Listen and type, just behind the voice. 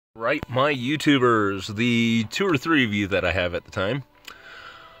Right, my YouTubers, the 2 or 3 of you that I have at the time.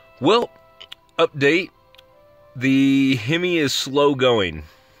 Well, update, the hemi is slow going.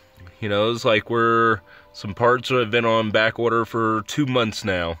 You know, it's like some parts have been on back order for 2 months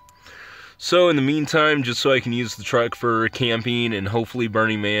now. So in the meantime, just so I can use the truck for camping and hopefully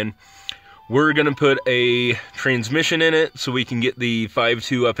Burning Man, we're going to put a transmission in it so we can get the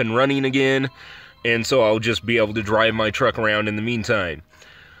 5.2 up and running again. And so I'll just be able to drive my truck around in the meantime.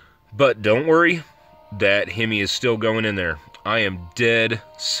 But don't worry, that hemi is still going in there. I am dead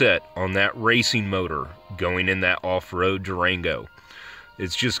set on that racing motor going in that off-road Durango.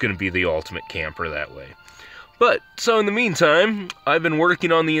 It's just going to be the ultimate camper that way. But, so in the meantime, I've been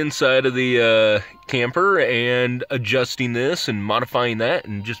working on the inside of the camper and adjusting this and modifying that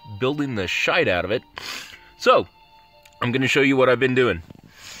and just building the shite out of it. So, I'm going to show you what I've been doing.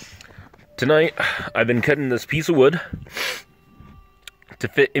 Tonight, I've been cutting this piece of wood to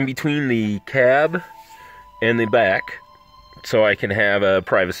fit in between the cab and the back so I can have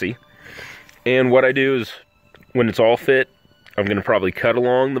privacy. And what I do is, when it's all fit, I'm going to probably cut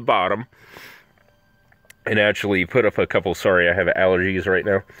along the bottom and actually put up a couple, sorry I have allergies right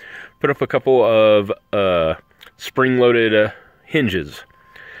now, put up a couple of spring-loaded hinges.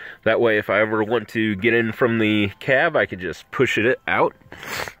 That way if I ever want to get in from the cab, I could just push it out.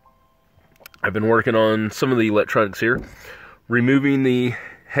 I've been working on some of the electronics here. Removing the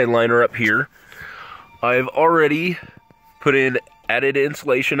headliner up here. I've already put in added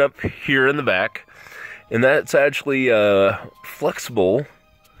insulation up here in the back, and that's actually a flexible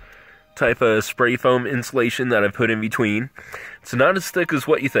type of spray foam insulation that I put in between. It's not as thick as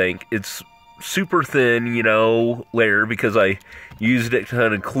what you think. It's super thin, you know, layer because I used it to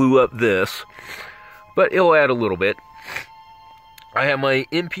kind of glue up this, but it'll add a little bit. I have my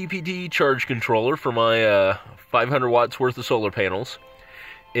MPPT charge controller for my 500 watts worth of solar panels.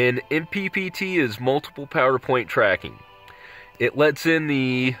 And MPPT is multiple power point tracking. It lets in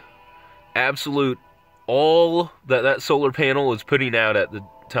the absolute all that solar panel is putting out at the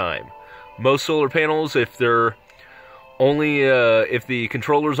time. Most solar panels, if they're only if the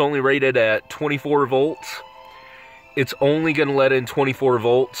controller's only rated at 24 volts, it's only going to let in 24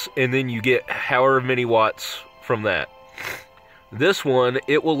 volts, and then you get however many watts from that. This one,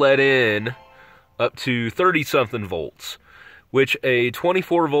 it will let in up to 30-something volts, which a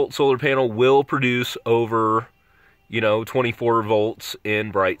 24-volt solar panel will produce over, 24 volts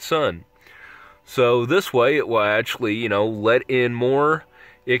in bright sun. So this way, it will actually, let in more.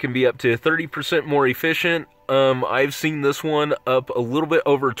 It can be up to 30% more efficient. I've seen this one up a little bit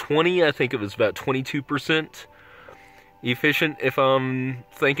over 20. I think it was about 22% efficient, if I'm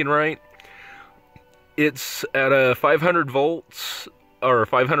thinking right. It's at a 500 volts or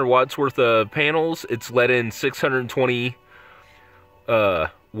 500 watts worth of panels. It's let in 620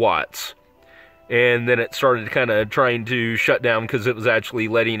 watts, and then it started kind of trying to shut down because it was actually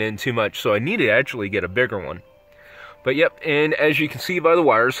letting in too much. So I need to actually get a bigger one. But yep, and as you can see by the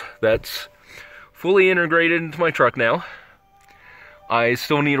wires, that's fully integrated into my truck now. I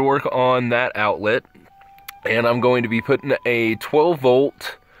still need to work on that outlet, and I'm going to be putting a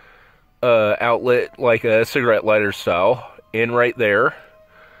 12-volt outlet, like a cigarette lighter style, in right there,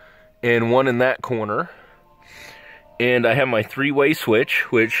 and one in that corner. And I have my 3-way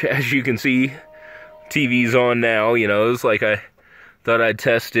switch, which, as you can see, TV's on now. It's like I thought I'd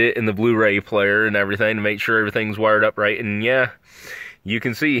test it in the Blu-ray player and everything to make sure everything's wired up right. And yeah, you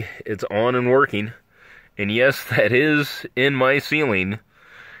can see it's on and working. And yes, that is in my ceiling,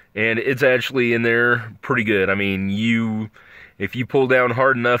 and it's actually in there pretty good. I mean, if you pull down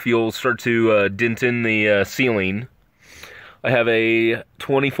hard enough, you'll start to dent in the ceiling. I have a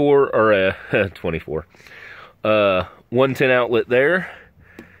 110 outlet there,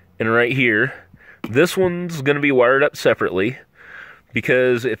 and right here. This one's going to be wired up separately,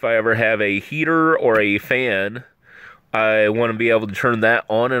 because if I ever have a heater or a fan, I want to be able to turn that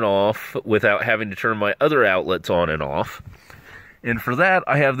on and off without having to turn my other outlets on and off. And for that,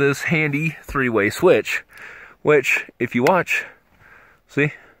 I have this handy 3-way switch, which, if you watch,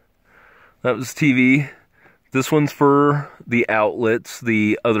 see, that was TV. This one's for the outlets,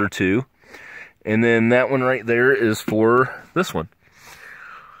 the other two. And then that one right there is for this one.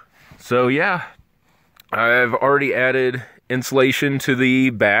 So yeah, I've already added insulation to the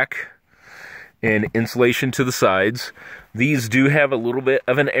back and insulation to the sides. These do have a little bit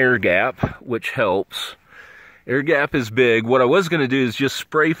of an air gap, which helps. Air gap is big. What I was going to do is just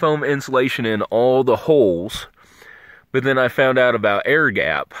spray foam insulation in all the holes, but then I found out about air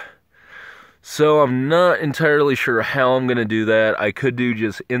gap. So I'm not entirely sure how I'm going to do that. I could do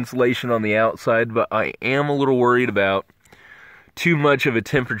just insulation on the outside, but I am a little worried about too much of a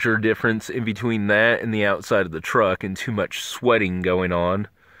temperature difference in between that and the outside of the truck, and too much sweating going on.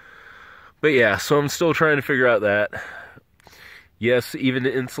 But yeah, so I'm still trying to figure out that. Yes, even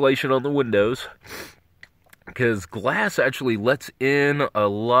the insulation on the windows, because glass actually lets in a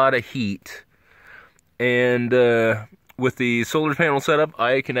lot of heat. And with the solar panel setup,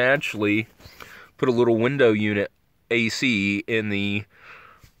 I can actually put a little window unit AC in the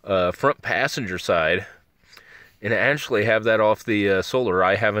front passenger side and actually have that off the solar.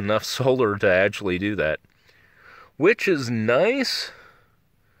 I have enough solar to actually do that, which is nice.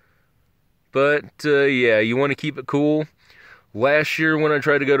 But yeah, you want to keep it cool. Last year when I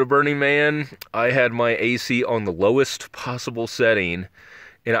tried to go to Burning Man, I had my AC on the lowest possible setting,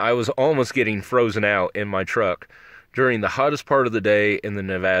 and I was almost getting frozen out in my truck during the hottest part of the day in the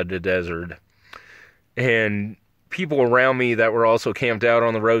Nevada desert. And people around me that were also camped out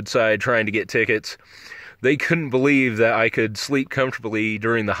on the roadside trying to get tickets, they couldn't believe that I could sleep comfortably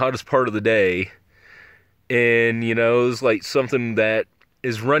during the hottest part of the day. And, you know, it was like something that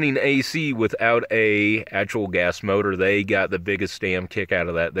is running AC without a actual gas motor. They got the biggest damn kick out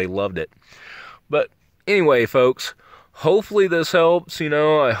of that. They loved it. But anyway, folks, hopefully this helps. You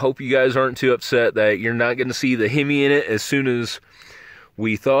know, I hope you guys aren't too upset that you're not going to see the hemi in it as soon as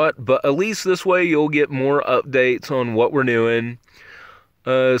we thought. But at least this way you'll get more updates on what we're doing.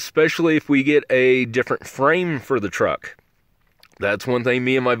 Especially if we get a different frame for the truck. That's one thing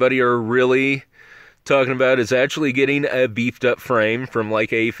me and my buddy are really talking about, is actually getting a beefed up frame from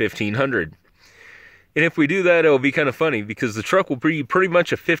like a 1500. And if we do that, it'll be kind of funny, because the truck will be pretty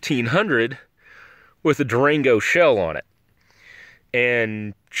much a 1500 with a Durango shell on it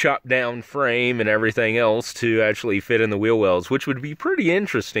and chopped down frame and everything else to actually fit in the wheel wells, which would be pretty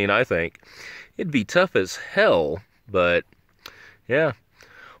interesting, I think. It'd be tough as hell, but yeah.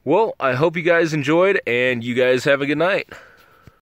 Well, I hope you guys enjoyed, and you guys have a good night.